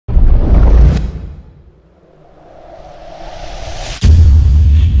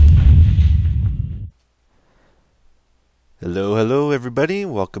Hello everybody,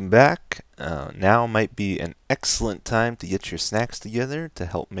 welcome back. Now might be an excellent time to get your snacks together to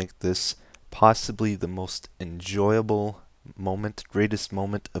help make this possibly the most enjoyable moment, greatest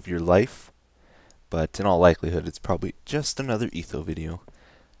moment of your life. But in all likelihood, it's probably just another Etho video.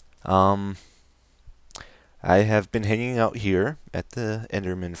 I have been hanging out here at the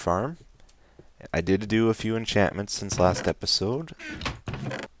Enderman farm. I did do a few enchantments since last episode.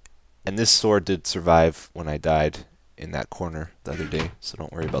 And this sword did survive when I died in that corner the other day, so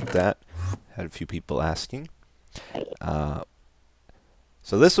don't worry about that. Had a few people asking. So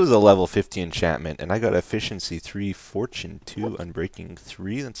this was a level 50 enchantment, and I got Efficiency 3, Fortune 2, Unbreaking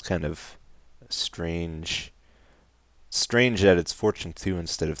 3. That's kind of strange. Strange that it's Fortune 2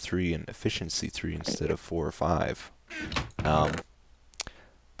 instead of 3 and Efficiency 3 instead of 4 or 5.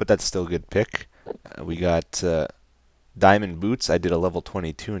 But that's still a good pick. We got Diamond Boots. I did a level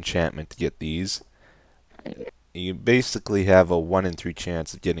 22 enchantment to get these. You basically have a 1 in 3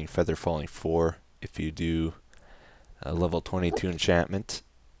 chance of getting Feather Falling 4 if you do a level 22 enchantment.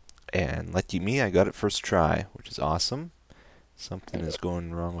 And lucky me, I got it first try, which is awesome. Something is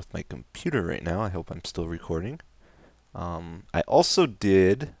going wrong with my computer right now. I hope I'm still recording. I also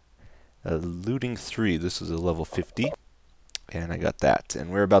did a Looting 3. This was a level 50, and I got that.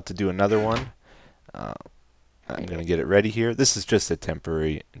 And we're about to do another one. I'm going to get it ready here. This is just a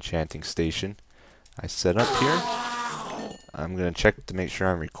temporary enchanting station I set up here. I'm going to check to make sure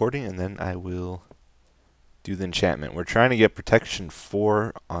I'm recording, and then I will do the enchantment. We're trying to get protection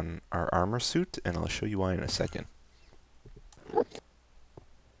 4 on our armor suit, and I'll show you why in a second.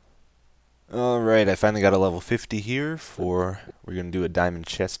 Alright, I finally got a level 50 here we're going to do a diamond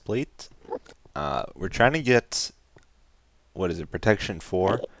chest plate. We're trying to get, protection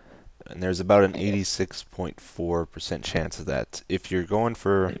 4, and there's about an 86.4% chance of that. If you're going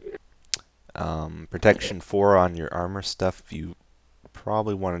for protection 4 on your armor stuff, you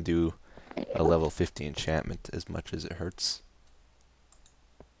probably want to do a level 50 enchantment as much as it hurts.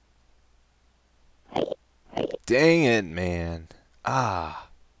 Dang it, man. Oh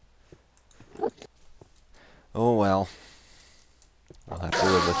well. I'll have to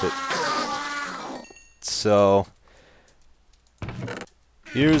live with it. So,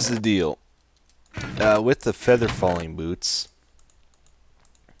 here's the deal. With the Feather Falling boots,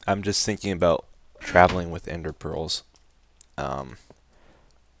 I'm just thinking about traveling with ender pearls.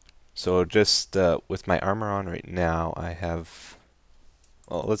 So just with my armor on right now, I have...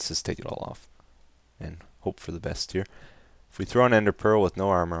 Well, let's just take it all off and hope for the best here. If we throw an ender pearl with no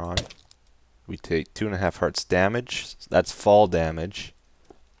armor on, we take 2.5 hearts damage. That's fall damage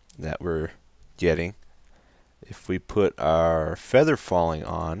that we're getting. If we put our Feather Falling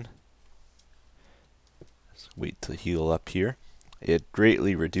on, let's wait to heal up here. It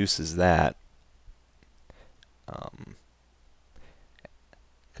greatly reduces that.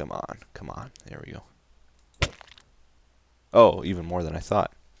 Come on. There we go. Oh, even more than I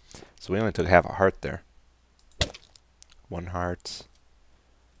thought. So we only took half a heart there. 1 heart.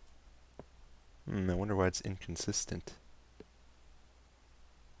 I wonder why it's inconsistent.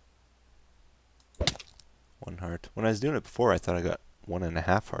 1 heart. When I was doing it before, I thought I got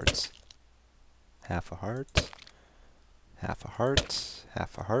 1.5 hearts. Half a heart. Half a heart.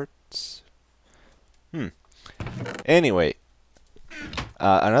 Half a heart. Anyway,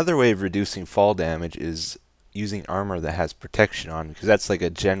 another way of reducing fall damage is using armor that has protection on, because that's like a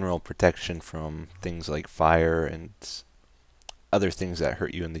general protection from things like fire and other things that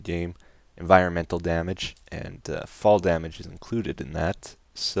hurt you in the game. Environmental damage, and fall damage is included in that.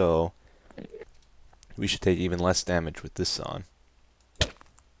 So we should take even less damage with this on.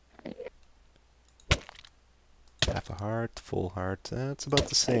 Half a heart, full heart, it's about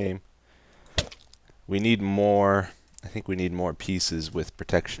the same. We need more, I think we need more pieces with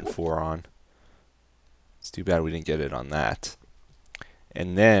protection 4 on. It's too bad we didn't get it on that.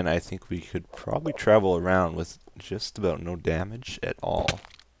 And then I think we could probably travel around with just about no damage at all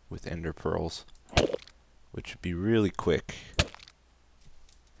with ender pearls, which would be really quick.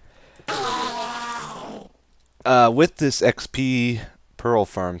 With this XP pearl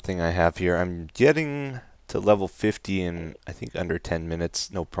farm thing I have here, I'm getting to level 50 in, I think, under 10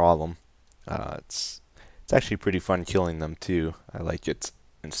 minutes, no problem. It's actually pretty fun killing them too. I like it.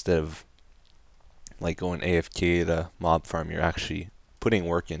 Instead of like going AFK at a mob farm, you're actually putting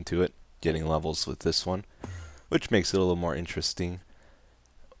work into it, getting levels with this one, which makes it a little more interesting.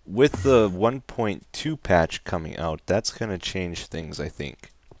 With the 1.2 patch coming out, that's going to change things, I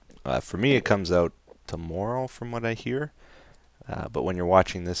think. For me, it comes out tomorrow from what I hear, but when you're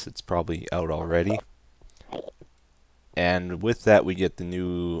watching this, it's probably out already. And with that, we get the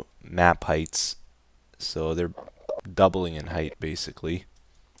new map heights. So they're doubling in height basically,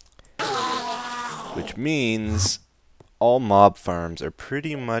 which means all mob farms are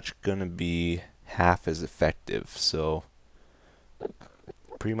pretty much gonna be half as effective. So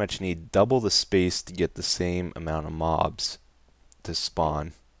pretty much need double the space to get the same amount of mobs to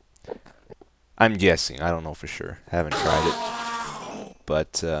spawn. I'm guessing, I don't know for sure, haven't tried it,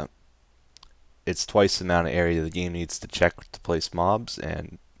 but it's twice the amount of area the game needs to check to place mobs,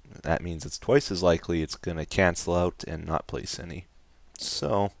 and that means it's twice as likely it's going to cancel out and not place any.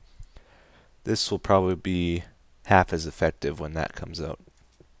 So this will probably be half as effective when that comes out.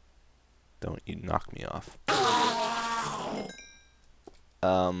 Don't you knock me off.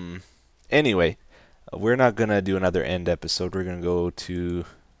 Anyway, we're not going to do another end episode. We're going to go to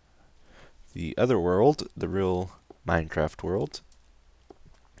the other world, the real Minecraft world.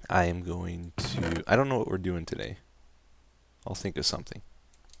 I am going to... I don't know what we're doing today. I'll think of something.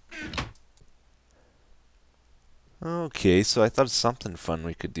 Okay, so I thought of something fun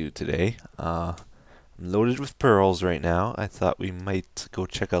we could do today. I'm loaded with pearls right now. I thought we might go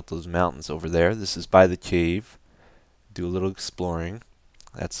check out those mountains over there. This is by the cave. Do a little exploring.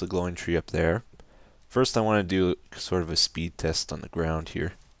 That's the glowing tree up there. First I want to do sort of a speed test on the ground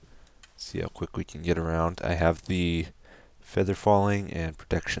here. See how quick we can get around. I have the feather falling and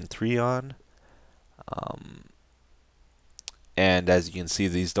protection 3 on. And as you can see,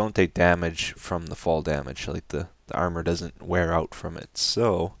 these don't take damage from the fall damage. Like the armor doesn't wear out from it.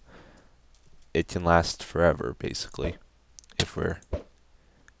 So it can last forever, basically, if we're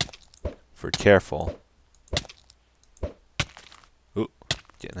careful. Ooh,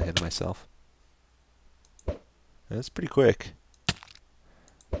 getting ahead of myself. That's pretty quick.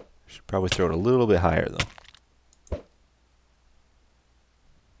 Should probably throw it a little bit higher though.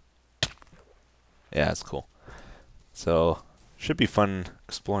 Yeah, that's cool. So should be fun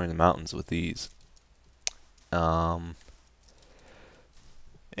exploring the mountains with these. And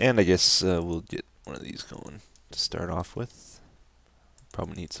I guess we'll get one of these going to start off with.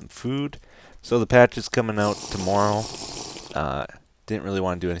 Probably need some food. So the patch is coming out tomorrow. Didn't really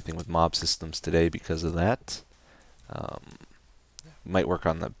want to do anything with mob systems today because of that. Might work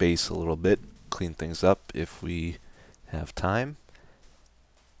on the base a little bit, clean things up if we have time.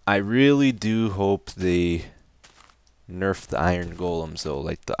 I really do hope they nerf the iron golems though,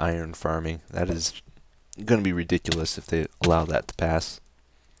 like the iron farming. That is going to be ridiculous if they allow that to pass.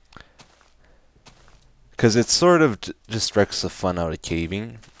 Because it sort of just wrecks the fun out of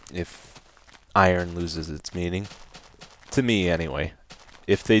caving if iron loses its meaning. To me, anyway.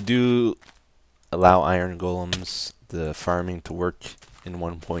 If they do allow iron golems, the farming to work in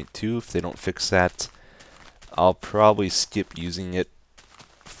 1.2, if they don't fix that, I'll probably skip using it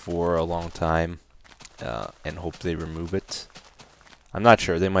for a long time and hope they remove it. I'm not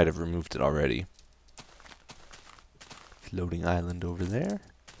sure. They might have removed it already. Floating island over there.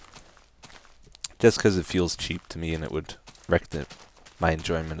 Just because it feels cheap to me and it would wreck my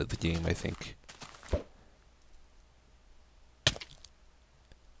enjoyment of the game, I think.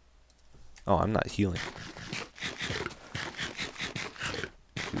 Oh, I'm not healing.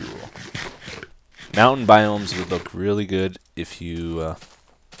 Cool. Mountain biomes would look really good if you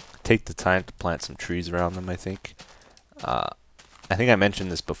take the time to plant some trees around them, I think. I think I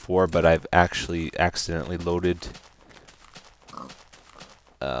mentioned this before, but I've actually accidentally loaded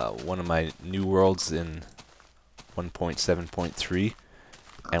one of my new worlds in 1.7.3,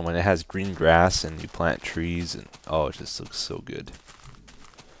 and when it has green grass and you plant trees, and oh, it just looks so good.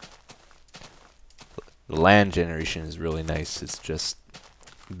 The land generation is really nice. It's just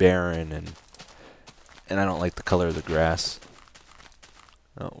barren, and I don't like the color of the grass.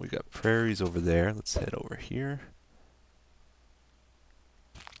 Oh, we got prairies over there. Let's head over here.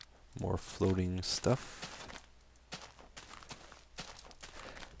 More floating stuff.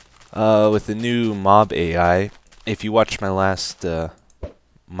 With the new mob AI, if you watched my last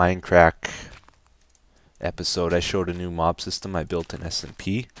Minecraft episode, I showed a new mob system I built in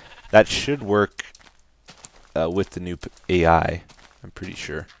SMP. That should work with the new AI, I'm pretty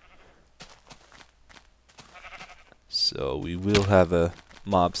sure. So we will have a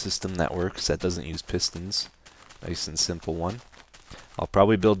mob system that works, that doesn't use pistons. Nice and simple one. I'll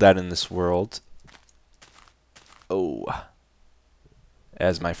probably build that in this world. Oh.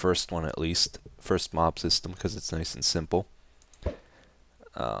 As my first one, at least. First mob system, because it's nice and simple.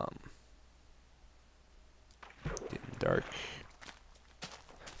 Getting dark.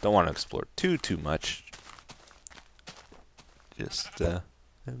 Don't want to explore too much. Just,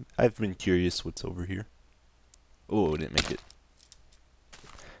 I've been curious what's over here. Oh, didn't make it.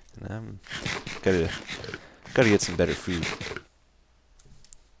 And I'm gotta get some better food.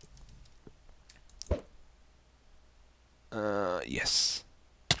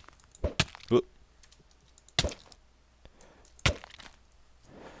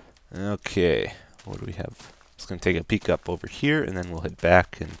 Okay, what do we have? Just gonna take a peek up over here, and then we'll head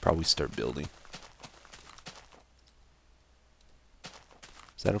back and probably start building.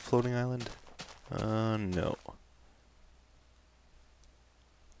 Is that a floating island? No.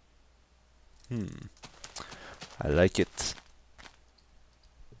 I like it.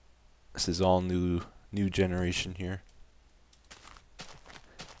 This is all new generation here.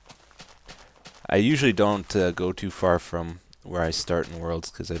 I usually don't go too far from where I start in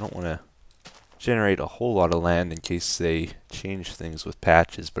worlds because I don't want to generate a whole lot of land in case they change things with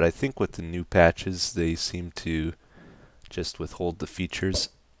patches. But I think with the new patches, they seem to just withhold the features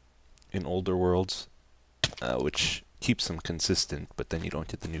in older worlds, which keeps them consistent, but then you don't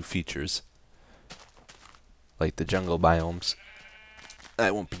get the new features. Like the jungle biomes.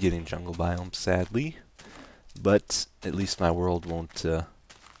 I won't be getting jungle biomes, sadly, but at least my world won't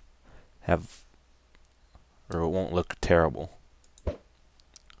have, or it won't look terrible.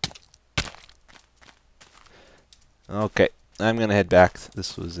 Okay, I'm gonna head back.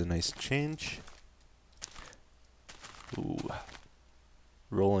 This was a nice change. Ooh,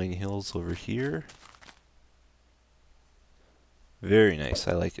 rolling hills over here. Very nice.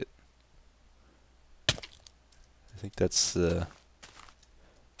 I like it. I think that's I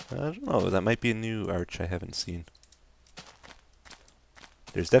don't know, that might be a new arch I haven't seen.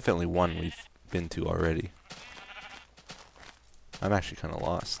 There's definitely one we've been to already. I'm actually kind of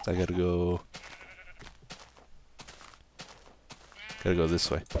lost. I gotta go this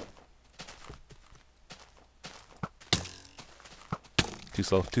way. Too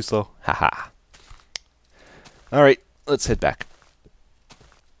slow, too slow. Haha. Alright, let's head back.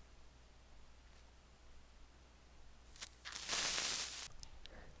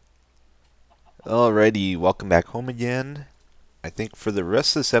 Alrighty, welcome back home again. I think for the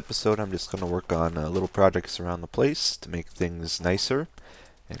rest of this episode I'm just going to work on little projects around the place to make things nicer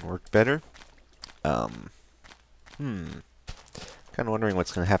and work better. Kind of wondering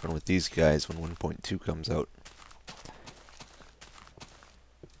what's going to happen with these guys when 1.2 comes out.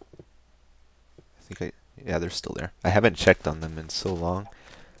 Yeah, they're still there. I haven't checked on them in so long.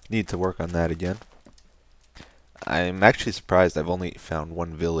 Need to work on that again. I'm actually surprised I've only found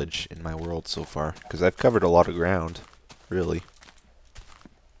one village in my world so far, because I've covered a lot of ground, really.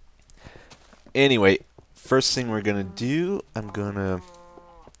 Anyway, first thing we're gonna do, I'm gonna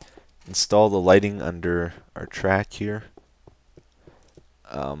install the lighting under our track here,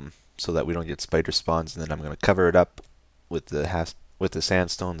 so that we don't get spider spawns, and then I'm gonna cover it up with the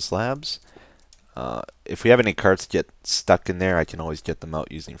sandstone slabs. If we have any carts get stuck in there, I can always get them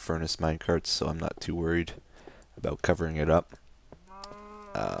out using furnace mine carts, so I'm not too worried about covering it up.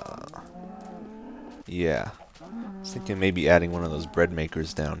 Yeah. I was thinking maybe adding one of those bread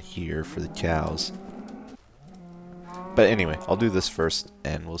makers down here for the cows. But anyway, I'll do this first,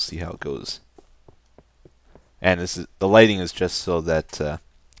 and we'll see how it goes. And the lighting is just so that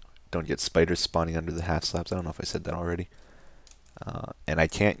don't get spiders spawning under the half slabs. I don't know if I said that already. And I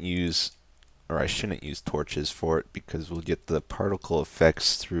can't use, or I shouldn't use torches for it because we'll get the particle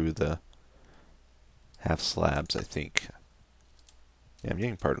effects through the half slabs, I think. Yeah, I'm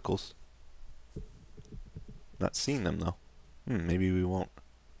getting particles. Not seeing them though. Maybe we won't.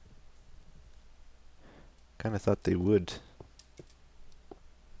 Kinda thought they would.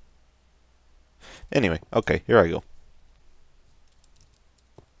 Anyway, okay, here I go.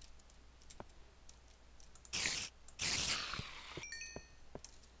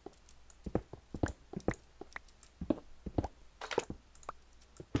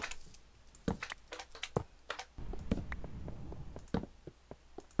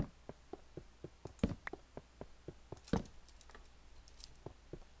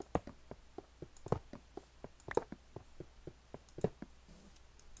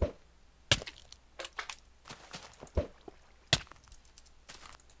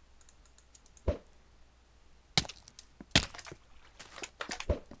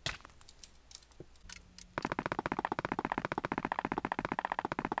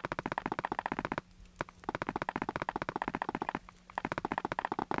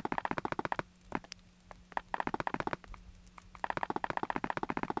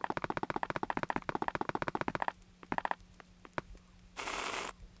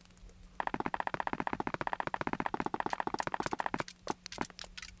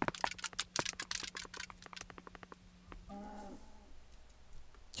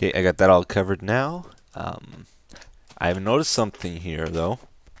 Okay, I got that all covered now. I've noticed something here, though.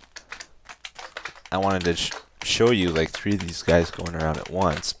 I wanted to show you like 3 of these guys going around at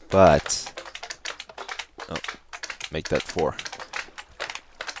once, but make that 4.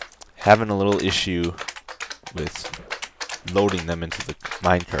 Having a little issue with loading them into the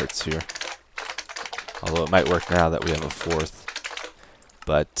minecarts here. Although it might work now that we have a fourth.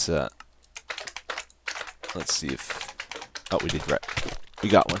 But let's see if... Oh, we did right. We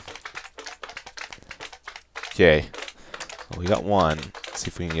got one. Okay. Well, we got one. Let's see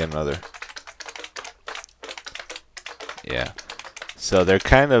if we can get another. Yeah. So they're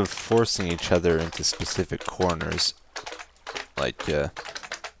kind of forcing each other into specific corners. Like,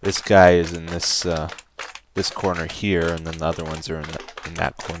 this guy is in this this corner here, and then the other ones are in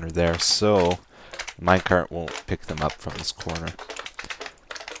that corner there. So the minecart won't pick them up from this corner,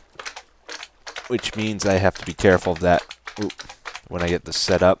 which means I have to be careful of that when I get this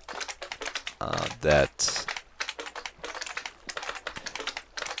set up. That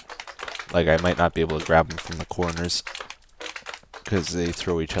like I might not be able to grab them from the corners because they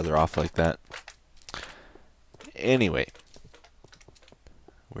throw each other off like that. Anyway,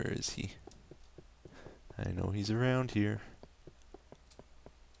 where is he? I know he's around here.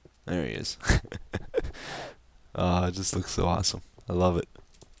 There he is. Oh, it just looks so awesome. I love it.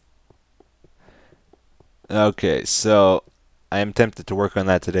 Okay, so I am tempted to work on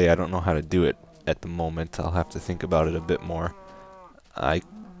that today. I don't know how to do it at the moment. I'll have to think about it a bit more. I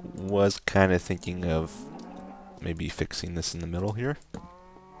was kind of thinking of maybe fixing this in the middle here.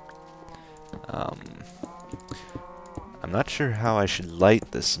 I'm not sure how I should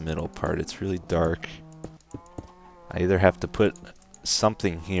light this middle part. It's really dark. I either have to put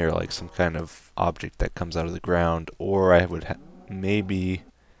something here, like some kind of object that comes out of the ground, or I would maybe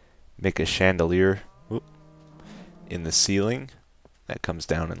make a chandelier in the ceiling that comes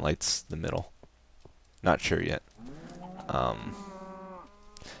down and lights the middle. Not sure yet.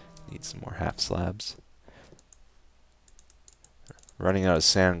 Need some more half slabs. Running out of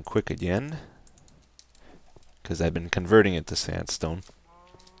sand quick again, because I've been converting it to sandstone.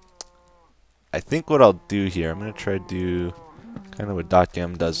 I think what I'll do here, I'm going to try to do kind of what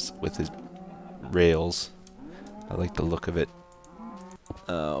 .gem does with his rails. I like the look of it.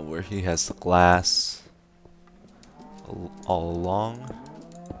 Where he has the glass all along.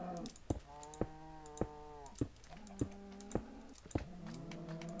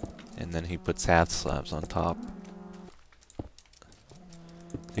 And then he puts half slabs on top.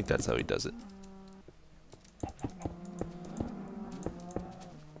 I think that's how he does it.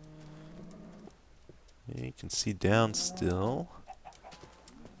 You can see down still.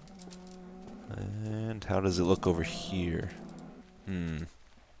 And how does it look over here?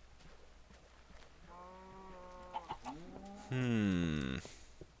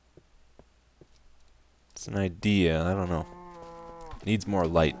 It's an idea. I don't know. Needs more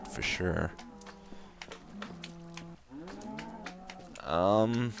light for sure.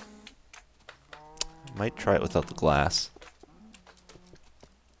 Might try it without the glass.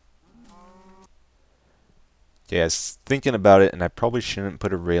 Yeah, I was thinking about it, and I probably shouldn't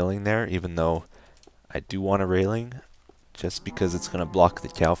put a railing there, even though I do want a railing, just because it's going to block the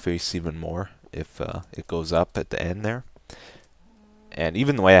cow face even more if it goes up at the end there. And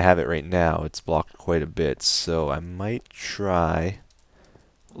even the way I have it right now, it's blocked quite a bit, so I might try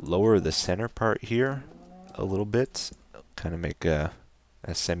lower the center part here a little bit, kind of make a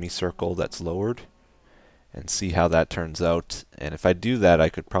semicircle that's lowered, and see how that turns out. And if I do that, I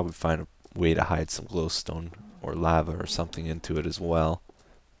could probably find a way to hide some glowstone or lava or something into it as well.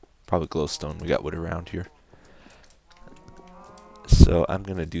 Probably glowstone, we got wood around here. So I'm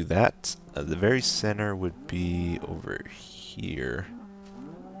going to do that. The very center would be over here.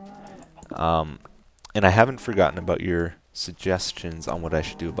 And I haven't forgotten about your suggestions on what I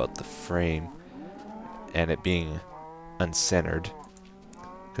should do about the frame and it being uncentered,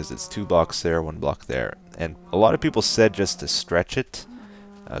 because it's 2 blocks there, 1 block there. And a lot of people said just to stretch it,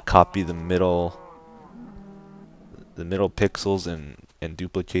 copy the middle pixels and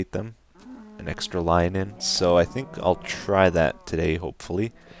duplicate them, an extra line in. So I think I'll try that today,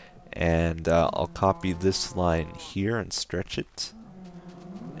 hopefully. And I'll copy this line here and stretch it,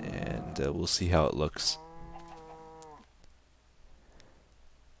 and we'll see how it looks.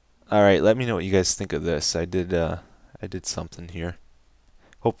 Alright, let me know what you guys think of this. I did something here.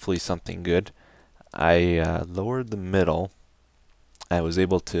 Hopefully something good. I lowered the middle. I was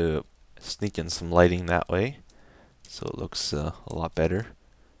able to sneak in some lighting that way, so it looks a lot better.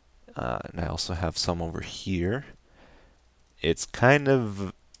 And I also have some over here. It's kind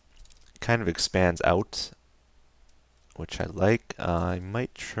of expands out, which I like. I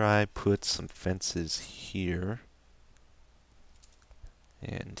might try put some fences here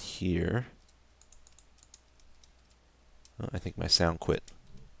and here. Oh, I think my sound quit.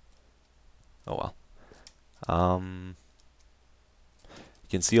 Oh well. You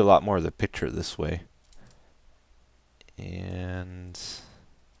can see a lot more of the picture this way. And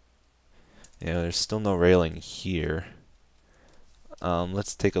yeah, there's still no railing here.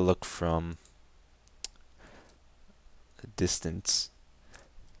 Let's take a look from a distance.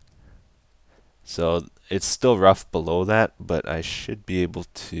 So it's still rough below that, but I should be able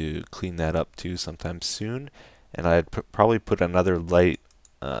to clean that up too sometime soon. And I'd probably put another light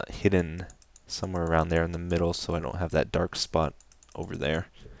hidden somewhere around there in the middle so I don't have that dark spot over there.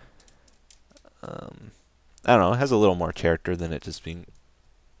 I don't know, it has a little more character than it just being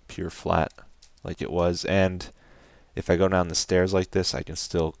pure flat like it was. And if I go down the stairs like this, I can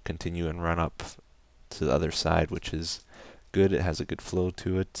still continue and run up to the other side, which is good. It has a good flow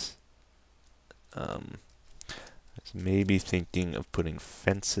to it. I was maybe thinking of putting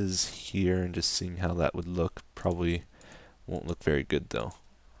fences here and just seeing how that would look. Probably won't look very good though.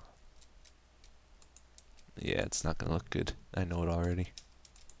 Yeah, it's not gonna look good. I know it already.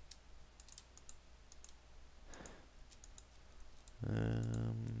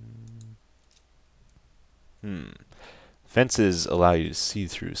 Fences allow you to see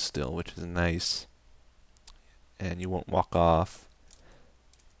through still, which is nice. And you won't walk off.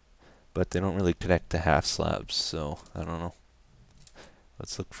 But they don't really connect to half slabs, so I don't know.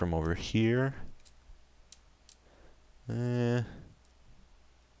 Let's look from over here. Yeah,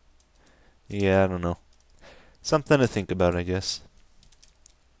 I don't know. Something to think about, I guess.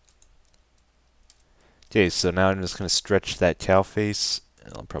 Okay, so now I'm just going to stretch that cow face,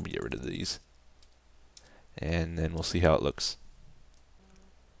 and I'll probably get rid of these. And then we'll see how it looks.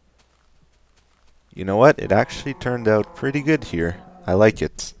 You know what? It actually turned out pretty good here. I like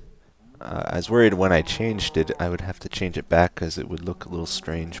it. I was worried when I changed it, I would have to change it back because it would look a little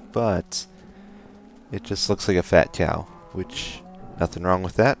strange, but it just looks like a fat cow, which, nothing wrong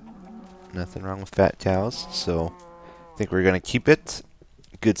with that. Nothing wrong with fat cows, so I think we're going to keep it.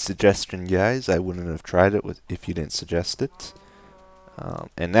 Good suggestion, guys. I wouldn't have tried it if you didn't suggest it.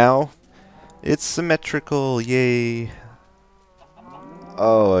 And now, it's symmetrical, yay!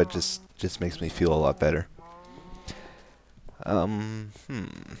 Oh, it just makes me feel a lot better. I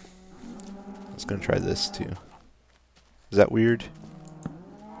was gonna try this too. Is that weird?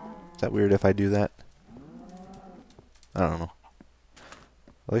 Is that weird if I do that? I don't know.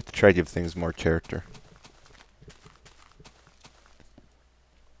 I like to try to give things more character.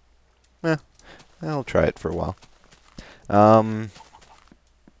 I'll try it for a while. One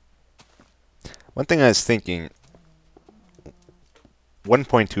thing I was thinking,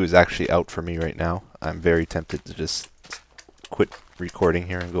 1.2 is actually out for me right now. I'm very tempted to just quit recording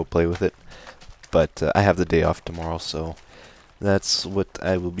here and go play with it. But I have the day off tomorrow, so that's what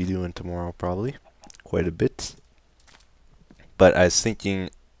I will be doing tomorrow probably. Quite a bit. But I was thinking,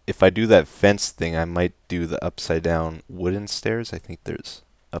 if I do that fence thing, I might do the upside down wooden stairs. I think there's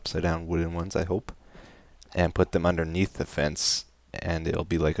upside down wooden ones, I hope. And put them underneath the fence, and it'll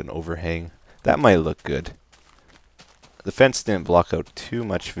be like an overhang. That might look good. The fence didn't block out too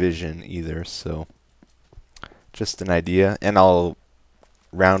much vision either, so just an idea. And I'll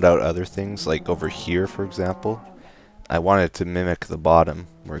round out other things, like over here, for example. I wanted to mimic the bottom,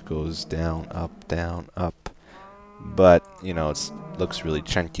 where it goes down, up. But, you know, it looks really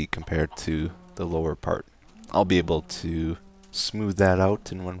chunky compared to the lower part. I'll be able to smooth that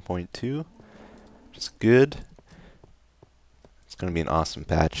out in 1.2, which is good. It's going to be an awesome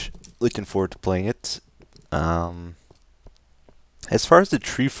patch. Looking forward to playing it. As far as the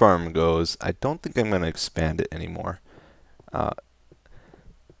tree farm goes, I don't think I'm going to expand it anymore. I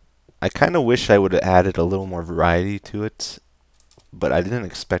kind of wish I would have added a little more variety to it, but I didn't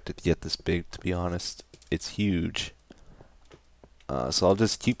expect it to get this big, to be honest. It's huge. So I'll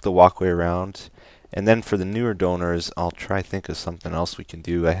just keep the walkway around, and then for the newer donors, I'll try think of something else we can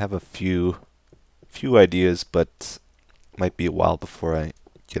do. I have a few ideas, but it might be a while before I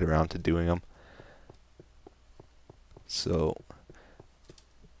get around to doing them. So,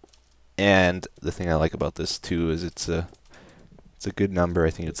 and the thing I like about this too is it's a good number. I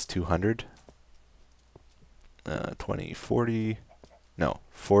think it's 200. 20, 40, no,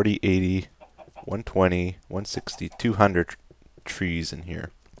 40, 80, 120, 160, 200 trees in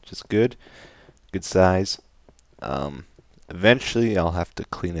here, which is good. Good size. Eventually I'll have to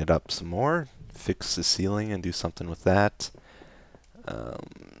clean it up some more, fix the ceiling and do something with that.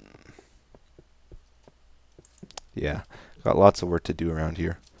 Yeah, got lots of work to do around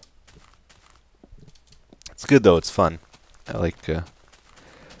here. It's good though, it's fun. I like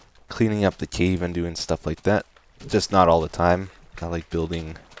cleaning up the cave and doing stuff like that. Just not all the time. I like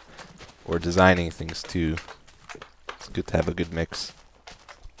building or designing things too. It's good to have a good mix.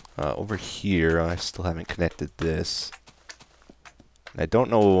 Over here, I still haven't connected this. And I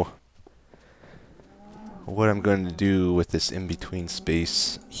don't know what I'm going to do with this in-between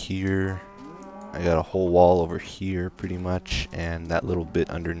space here, I got a whole wall over here pretty much, and that little bit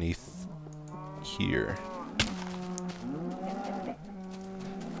underneath here.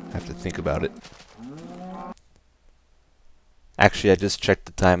 I have to think about it. Actually, I just checked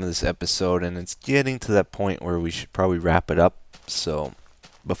the time of this episode, and it's getting to that point where we should probably wrap it up. So,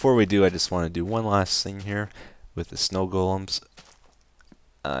 before we do, I just want to do one last thing here with the snow golems.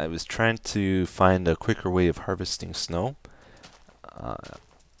 I was trying to find a quicker way of harvesting snow.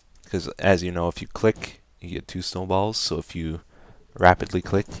 Because, as you know, if you click, you get 2 snowballs. So if you rapidly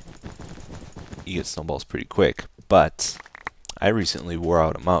click, you get snowballs pretty quick. But I recently wore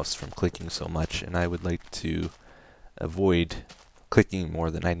out a mouse from clicking so much, and I would like to avoid clicking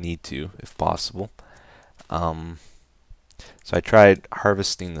more than I need to, if possible. So I tried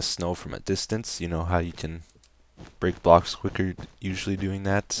harvesting the snow from a distance. You know how you can break blocks quicker usually doing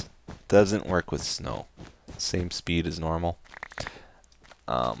that? Doesn't work with snow. Same speed as normal.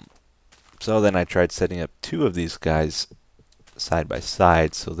 So then I tried setting up 2 of these guys side by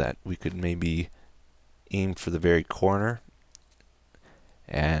side so that we could maybe aim for the very corner.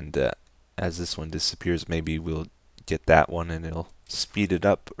 And as this one disappears, maybe we'll get that one and it'll speed it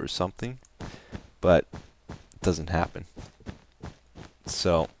up or something. But it doesn't happen.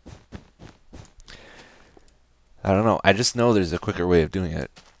 So I don't know. I just know there's a quicker way of doing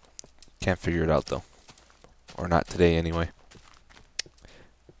it. Can't figure it out though. Or not today anyway.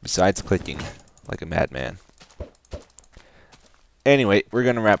 Besides clicking like a madman. Anyway, we're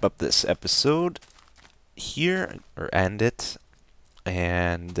going to wrap up this episode here, or end it.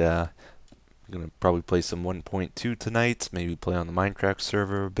 And I'm going to probably play some 1.2 tonight. Maybe play on the Minecraft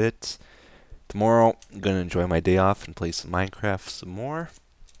server a bit. Tomorrow, I'm going to enjoy my day off and play some Minecraft some more.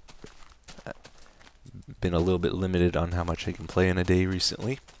 Been a little bit limited on how much I can play in a day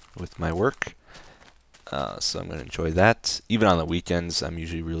recently with my work. So I'm going to enjoy that. Even on the weekends, I'm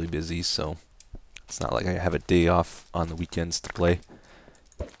usually really busy, so it's not like I have a day off on the weekends to play.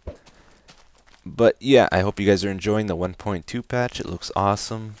 But yeah, I hope you guys are enjoying the 1.2 patch. It looks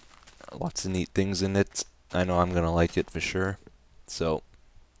awesome. Lots of neat things in it. I know I'm going to like it for sure. So,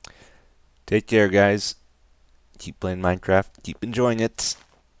 take care, guys. Keep playing Minecraft. Keep enjoying it.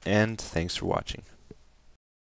 And thanks for watching.